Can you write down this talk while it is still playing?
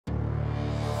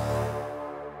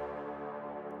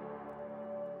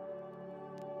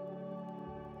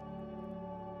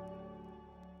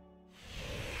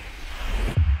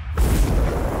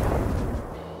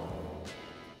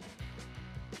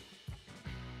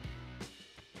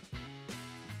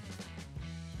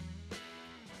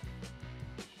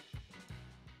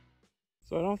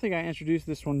So I don't think I introduced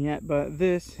this one yet, but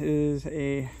this is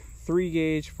a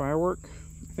 3-gauge Firework,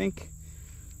 I think.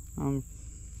 You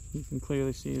can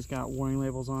clearly see it's got warning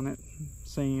labels on it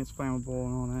saying it's flammable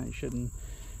and all that. You shouldn't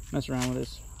mess around with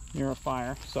this near a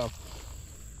fire. So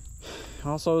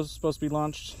also is supposed to be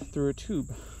launched through a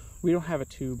tube. We don't have a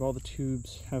tube. All the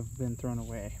tubes have been thrown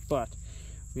away, but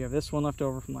we have this one left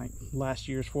over from like last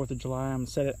year's 4th of July. I'm gonna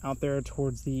set it out there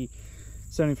towards the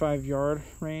 75-yard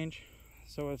range,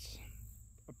 so it's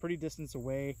a pretty distance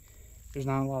away. There's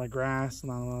not a lot of grass,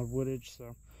 not a lot of woodage,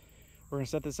 so we're gonna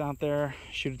set this out there,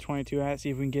 shoot a 22 at it, see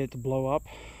if we can get it to blow up.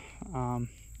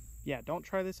 Yeah, don't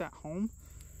try this at home.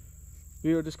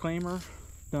 Video disclaimer: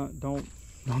 don't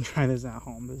try this at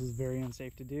home. This is very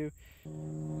unsafe to do.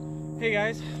 Hey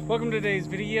guys, welcome to today's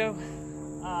video.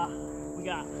 We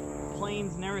got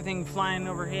planes and everything flying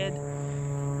overhead.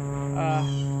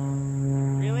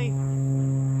 Really?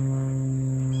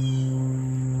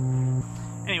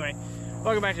 Anyway,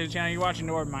 welcome back to the channel. You're watching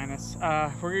North Minus.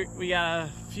 We got a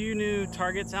few new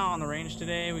targets out on the range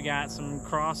today. We got some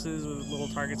crosses with little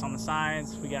targets on the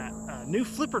sides. We got a new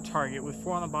flipper target with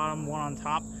 4 on the bottom, 1 on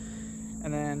top,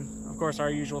 and then of course our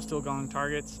usual steel gong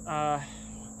targets.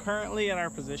 Currently at our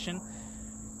position,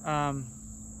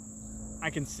 I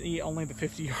can see only the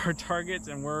 50-yard targets,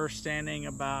 and we're standing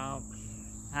about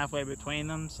halfway between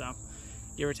them, so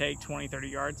give or take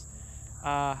 20-30 yards.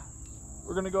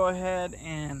 We're gonna go ahead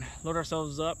and load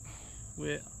ourselves up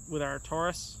with our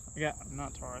Taurus.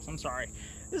 Not Taurus, I'm sorry.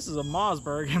 This is a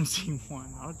Mossberg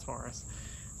MC1, not a Taurus.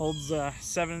 Holds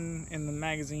 7 in the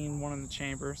magazine, 1 in the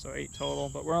chamber, so 8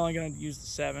 total, but we're only gonna use the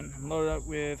 7. I'm loaded up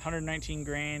with 119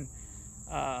 grain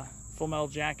full metal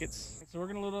jackets. So we're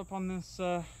gonna load up on this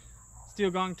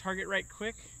steel gong target right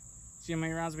quick, see how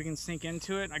many rounds we can sink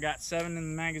into it. I got 7 in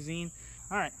the magazine.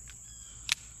 All right,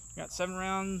 got 7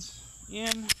 rounds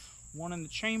in, 1 in the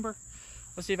chamber.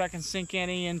 Let's see if I can sink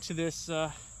any into this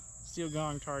steel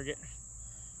gong target.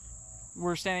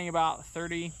 We're standing about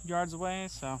 30 yards away,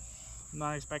 so I'm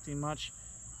not expecting much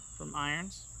from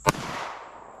irons.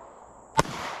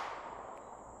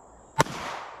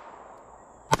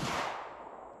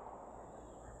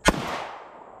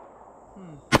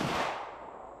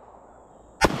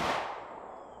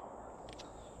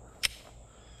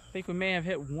 I think we may have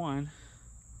hit 1.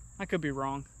 I could be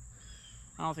wrong.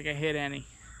 I don't think I hit any.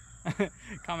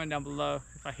 Comment down below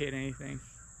if I hit anything.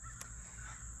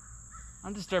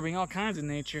 I'm disturbing all kinds of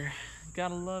nature.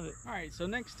 Gotta love it. Alright, so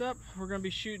next up we're going to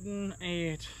be shooting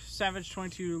a Savage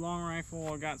 22 long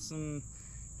rifle. I got some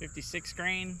 56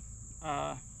 grain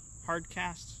hard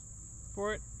cast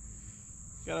for it.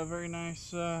 Got a very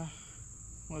nice,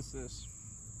 what's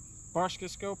this? Barska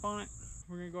scope on it.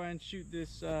 We're gonna go ahead and shoot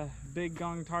this big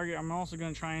gong target. I'm also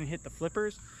gonna try and hit the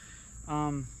flippers.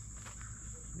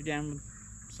 Again, with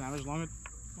Savage long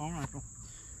rifle.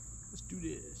 Let's do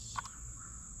this.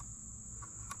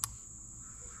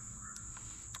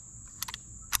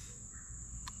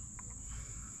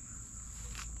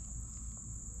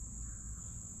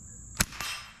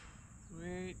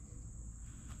 Sweet.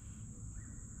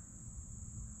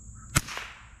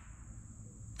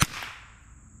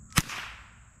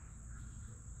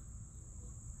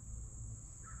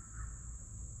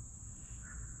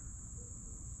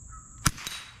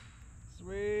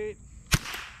 Sweet.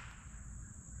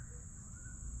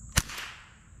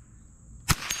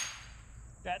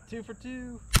 Got 2 for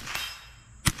 2.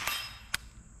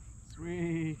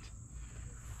 Sweet.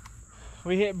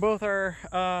 We hit both our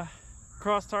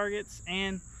cross targets,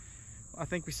 and I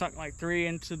think we sunk like 3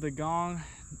 into the gong.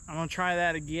 I'm gonna try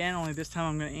that again, only this time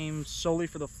I'm gonna aim solely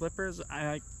for the flippers.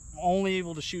 I'm only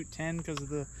able to shoot 10 because of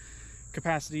the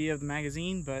capacity of the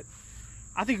magazine, but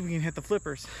I think we can hit the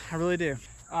flippers. I really do.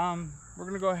 We're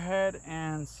gonna go ahead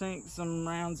and sink some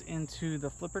rounds into the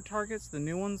flipper targets, the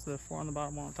new ones, the 4 on the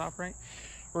bottom, 1 on top, right?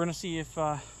 We're gonna see if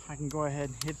I can go ahead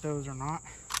and hit those or not.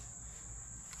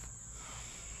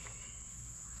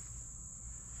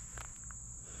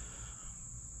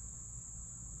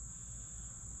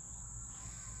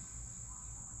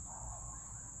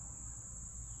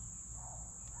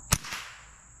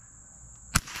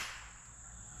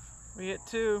 We hit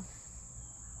 2.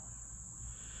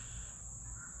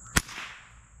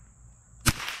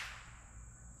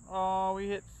 Oh, we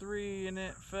hit 3 and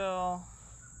it fell.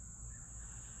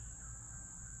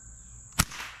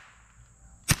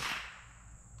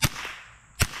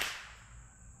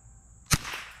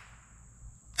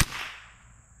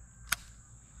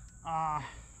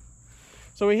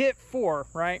 So we hit 4,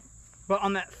 right? But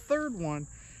on that 3rd one,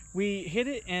 we hit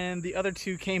it and the other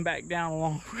 2 came back down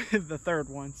along with the 3rd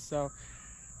one. So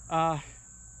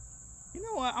You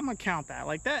know what? I'm gonna count that.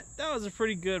 Like that was a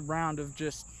pretty good round of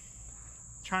just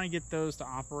trying to get those to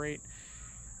operate.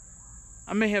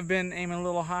 I may have been aiming a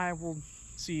little high. We'll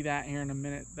see that here in a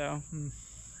minute though, and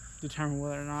determine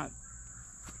whether or not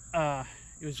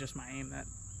it was just my aim that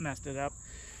messed it up.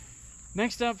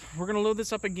 Next up, we're gonna load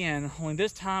this up again. Only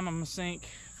this time I'm gonna sink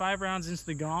 5 rounds into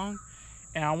the gong,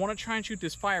 and I want to try and shoot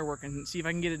this firework and see if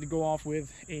I can get it to go off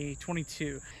with a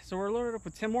 22. So we're loaded up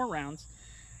with 10 more rounds.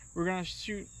 We're gonna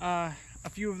shoot a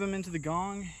few of them into the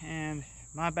gong, and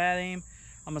my bad aim,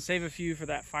 I'm gonna save a few for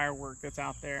that firework that's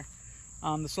out there.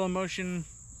 The slow motion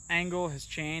angle has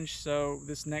changed, so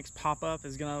this next pop-up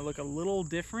is gonna look a little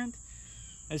different.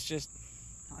 It's just,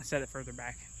 I set it further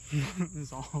back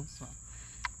is all. So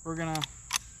we're gonna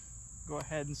go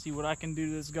ahead and see what I can do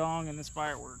to this gong and this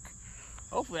firework.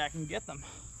 Hopefully I can get them.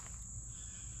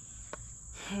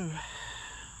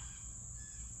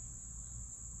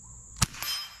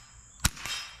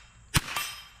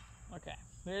 Okay,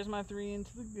 there's my 3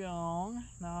 into the gong.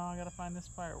 Now I gotta find this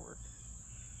firework.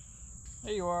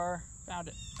 There you are, found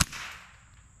it.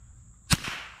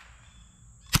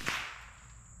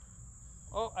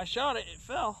 Oh, I shot it, it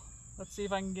fell. Let's see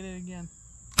if I can get it again.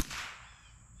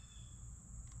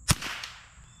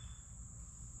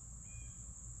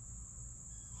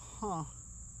 Huh.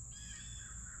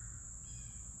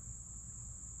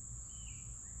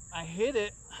 I hit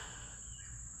it.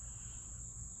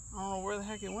 I don't know where the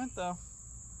heck it went though.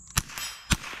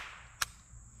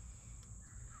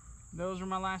 Those are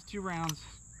my last 2 rounds.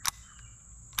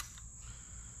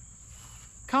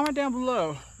 Comment down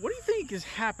below, what do you think is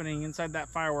happening inside that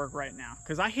firework right now?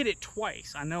 Because I hit it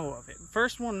twice, I know of it. The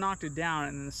first one knocked it down,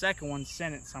 and then the second one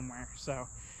sent it somewhere. So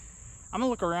I'm gonna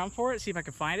look around for it, see if I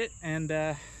can find it, and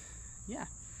yeah.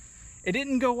 It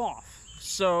didn't go off,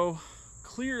 so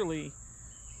clearly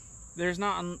there's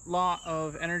not a lot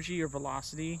of energy or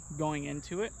velocity going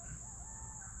into it.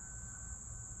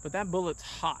 But that bullet's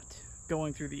hot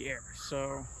going through the air,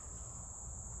 so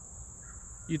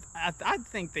I'd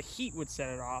think the heat would set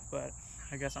it off, but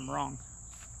I guess I'm wrong.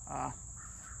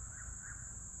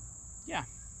 Yeah.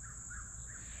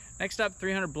 Next up,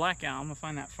 300 blackout. I'm gonna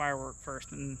find that firework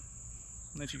first and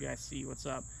let you guys see what's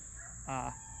up.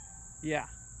 Yeah.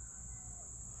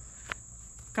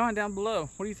 Comment down below.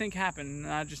 What do you think happened?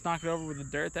 Did I just knock it over with the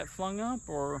dirt that flung up,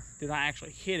 or did I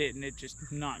actually hit it and it just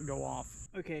not go off?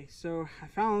 Okay, so I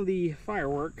found the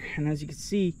firework, and as you can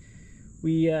see,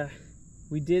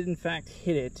 we did in fact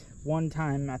hit it one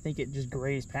time. I think it just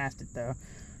grazed past it though.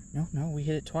 No, we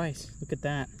hit it twice. Look at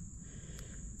that.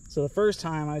 So the first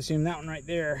time, I assume that one right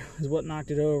there is what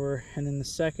knocked it over, and then the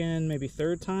second, maybe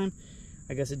third time,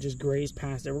 I guess it just grazed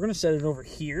past it. We're gonna set it over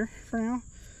here for now.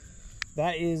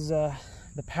 That is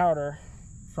the powder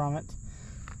from it.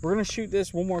 We're gonna shoot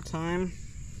this one more time.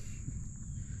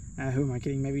 Who am I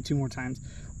kidding? Maybe 2 more times.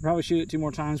 We'll probably shoot it 2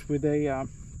 more times with a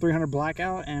 300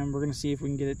 blackout, and we're gonna see if we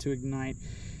can get it to ignite.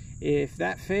 If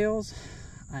that fails,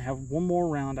 I have 1 more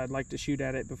round I'd like to shoot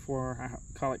at it before I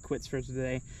call it quits for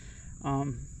today.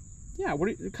 Yeah,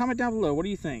 comment down below. What do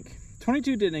you think?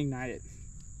 22 didn't ignite it.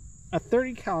 A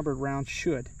 30 caliber round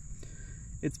should.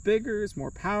 It's bigger, it's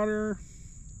more powder,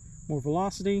 more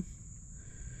velocity.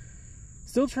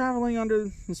 Still traveling under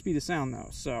the speed of sound though,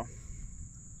 so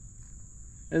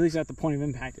at least at the point of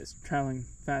impact, it's traveling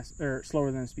fast or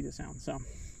slower than the speed of sound. So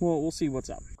we'll see what's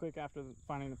up. Quick after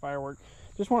finding the firework,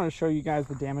 just wanted to show you guys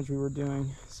the damage we were doing.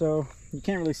 So you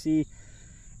can't really see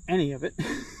any of it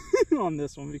on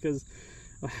this one because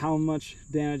of how much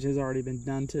damage has already been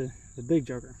done to the big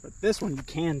joker, but this one you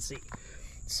can see.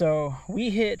 So we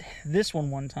hit this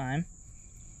one time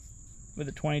with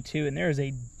a 22, and there's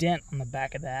a dent on the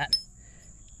back of that.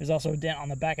 There's also a dent on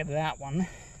the back of that one.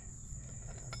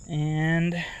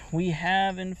 And we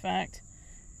have, in fact,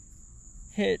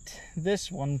 hit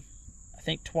this one, I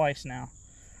think, twice now.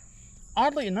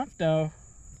 Oddly enough, though,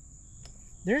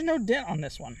 there's no dent on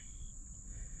this one.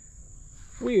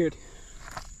 Weird.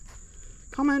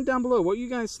 Comment down below what you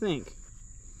guys think.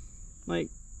 Like,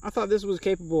 I thought this was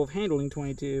capable of handling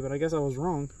 22, but I guess I was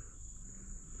wrong.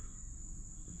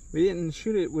 We didn't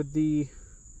shoot it with the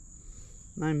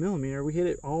 9mm. We hit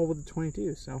it all with the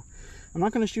 22, so I'm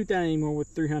not going to shoot that anymore with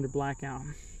 300 blackout.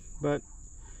 But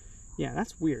yeah,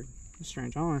 that's weird. It's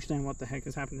strange. I don't understand what the heck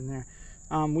is happening there.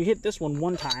 We hit this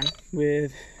one time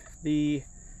with the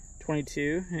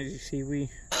 22. As you see, we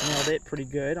nailed it pretty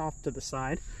good off to the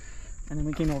side. And then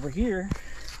we came over here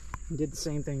and did the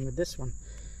same thing with this one.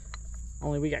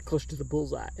 Only we got closer to the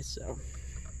bullseye, so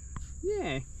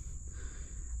yay.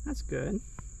 That's good.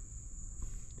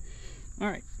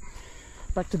 Alright,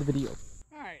 back to the video.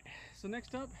 Alright, so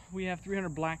next up we have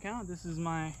 300 blackout. This is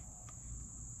my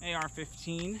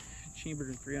AR-15 chambered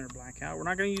in .300 blackout. We're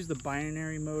not going to use the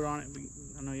binary mode on it.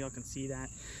 I know y'all can see that.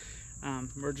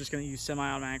 We're just going to use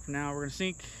semi-automatic for now. We're going to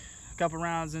sink a couple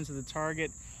rounds into the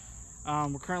target.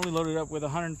 We're currently loaded up with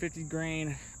 150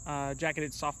 grain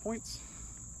jacketed soft points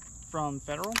from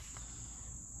Federal.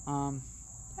 Yeah.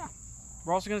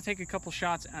 We're also going to take a couple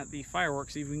shots at the Firework,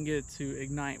 see if we can get it to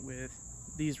ignite with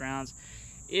these rounds.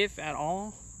 If at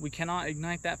all we cannot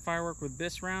ignite that Firework with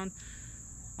this round,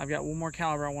 I've got one more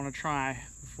caliber I want to try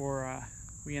before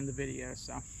we end the video,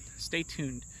 so stay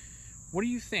tuned. What do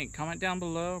you think? Comment down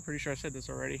below. Pretty sure I said this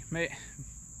already.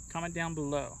 Comment down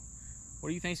below. What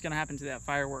do you think is going to happen to that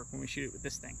Firework when we shoot it with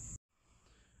this thing?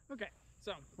 Okay,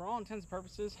 so for all intents and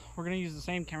purposes, we're going to use the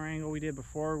same camera angle we did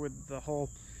before with the whole,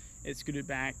 it scooted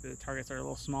back, the targets are a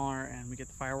little smaller, and we get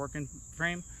the Firework in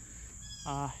frame.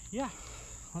 Yeah,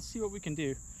 let's see what we can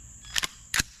do.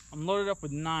 I'm loaded up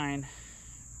with 9.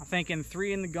 I'm thinking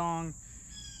 3 in the gong,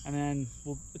 and then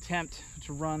we'll attempt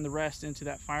to run the rest into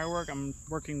that Firework. I'm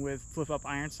working with flip-up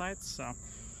iron sights, so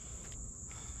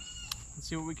let's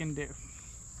see what we can do.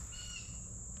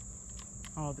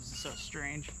 Oh, this is so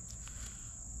strange.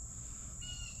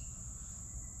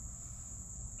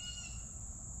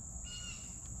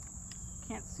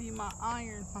 Can't see my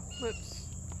iron, my flips.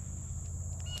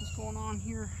 What's going on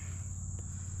here?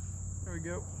 There we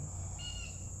go.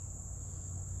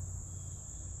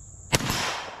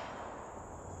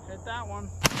 Hit that one.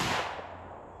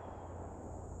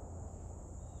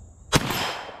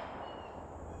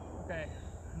 Okay,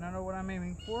 and I know what I'm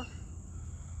aiming for.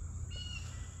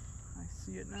 I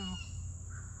see it now.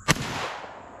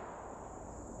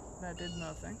 That did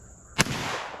nothing.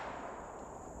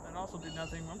 That also did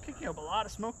nothing. I'm kicking up a lot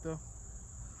of smoke though.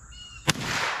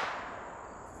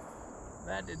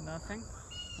 That did nothing.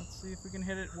 Let's see if we can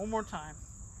hit it one more time.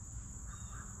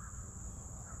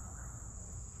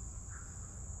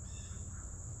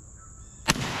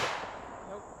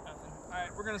 Nope, nothing.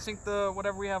 Alright, we're gonna sink the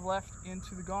whatever we have left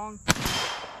into the gong.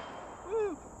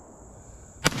 Woo!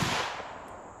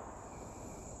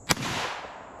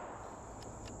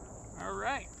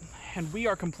 Alright, and we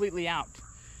are completely out.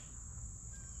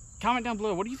 Comment down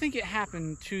below, what do you think it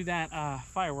happened to that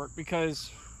Firework?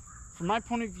 Because from my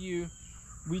point of view,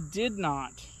 we did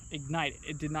not ignite it.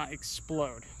 It did not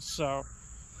explode. So,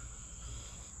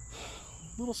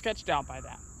 a little sketched out by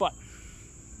that. But,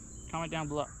 comment down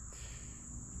below.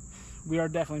 We are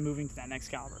definitely moving to that next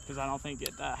caliber because I don't think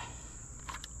it's going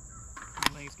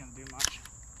to do much.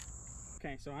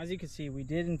 Okay, so as you can see, we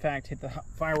did in fact hit the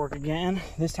Firework again.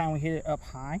 This time we hit it up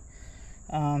high.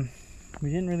 We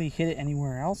didn't really hit it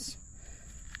anywhere else,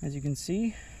 as you can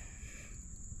see.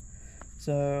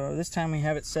 So this time we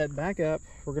have it set back up.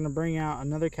 We're going to bring out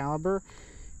another caliber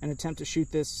and attempt to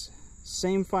shoot this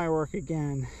same Firework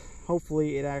again.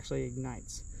 Hopefully it actually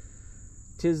ignites.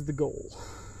 'Tis the goal.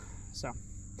 So,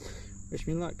 wish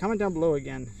me luck. Comment down below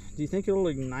again. Do you think it'll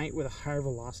ignite with a higher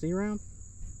velocity round?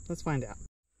 Let's find out.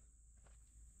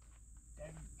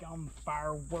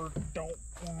 Firework don't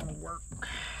want to work,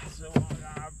 so I'm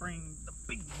gonna bring the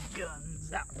big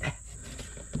guns out.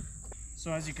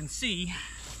 So as you can see,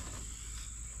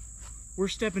 we're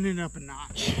stepping it up a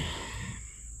notch.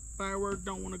 Firework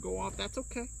don't want to go off. That's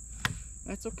okay.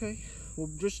 That's okay.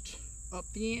 We'll just up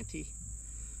the ante.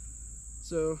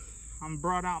 So I'm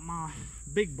brought out my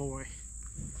big boy,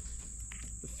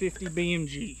 the 50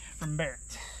 BMG from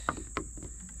Barrett.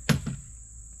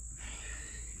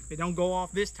 They don't go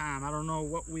off this time, I don't know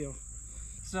what will.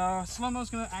 So slow-mo's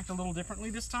gonna act a little differently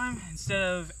this time. Instead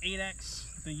of 8x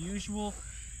the usual,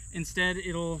 instead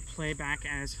it'll play back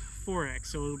as 4x,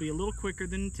 so it'll be a little quicker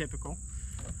than typical.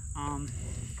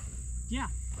 Yeah,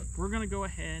 we're gonna go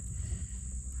ahead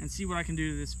and see what I can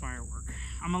do to this Firework.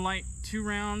 I'm gonna light 2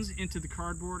 rounds into the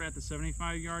cardboard at the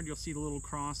 75 yard. You'll see the little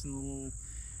cross and the little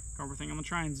cardboard thing. I'm gonna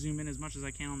try and zoom in as much as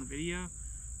I can on the video.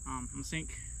 I'm gonna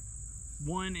sink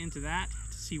 1 into that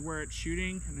to see where it's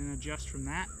shooting and then adjust from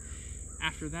that.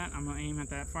 After that, I'm gonna aim at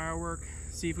that Firework,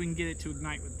 see if we can get it to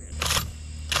ignite with this.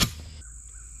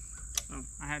 Oh,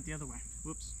 I had it the other way.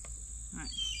 Whoops. Alright.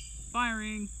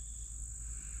 Firing.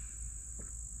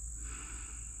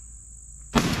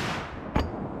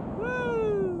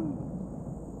 Woo!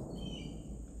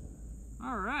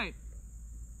 Alright.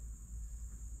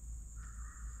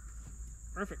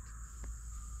 Perfect.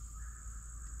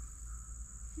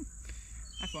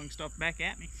 I flung stuff back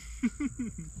at me.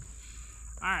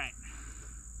 Alright.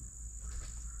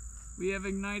 We have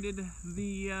ignited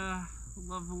the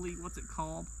lovely, what's it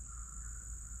called?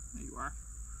 There you are.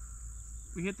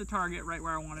 We hit the target right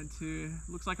where I wanted to.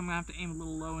 Looks like I'm gonna have to aim a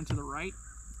little low and to the right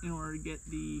in order to get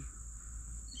the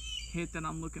hit that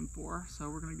I'm looking for. So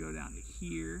we're gonna go down to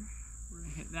here. We're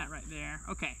gonna hit that right there.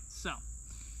 Okay, so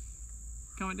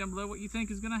comment down below what you think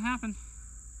is gonna happen.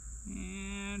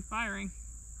 And firing.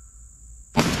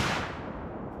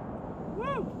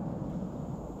 Woo!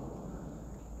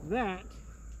 That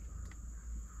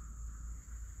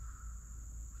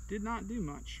did not do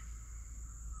much.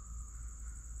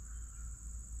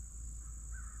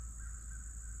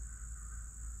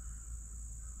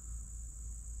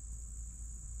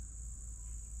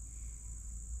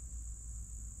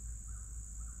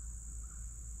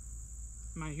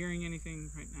 Am I hearing anything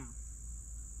right now?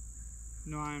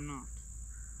 No, I am not.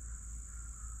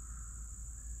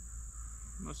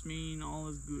 Must mean all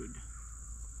is good.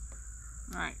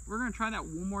 Alright, we're going to try that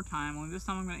one more time, only this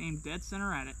time I'm going to aim dead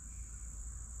center at it.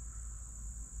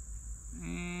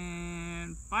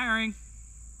 And firing.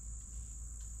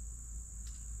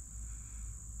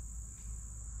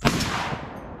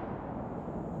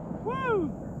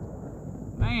 Woo!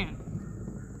 Man.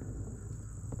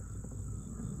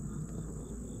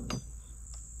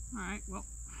 Alright, well,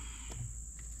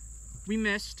 we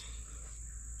missed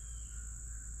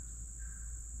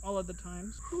all of the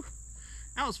times. Whew.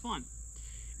 That was fun.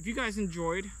 If you guys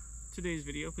enjoyed today's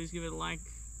video, please give it a like,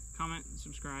 comment, and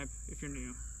subscribe if you're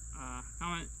new.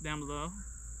 Comment down below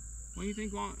what do you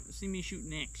think you want to see me shoot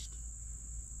next.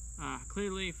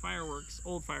 Clearly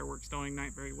old fireworks don't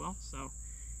ignite very well, so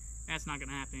that's not going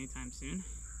to happen anytime soon.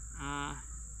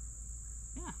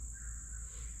 Yeah,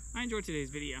 I enjoyed today's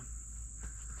video.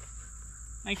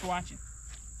 Thanks for watching.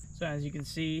 So as you can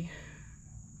see,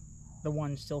 the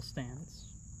one still stands.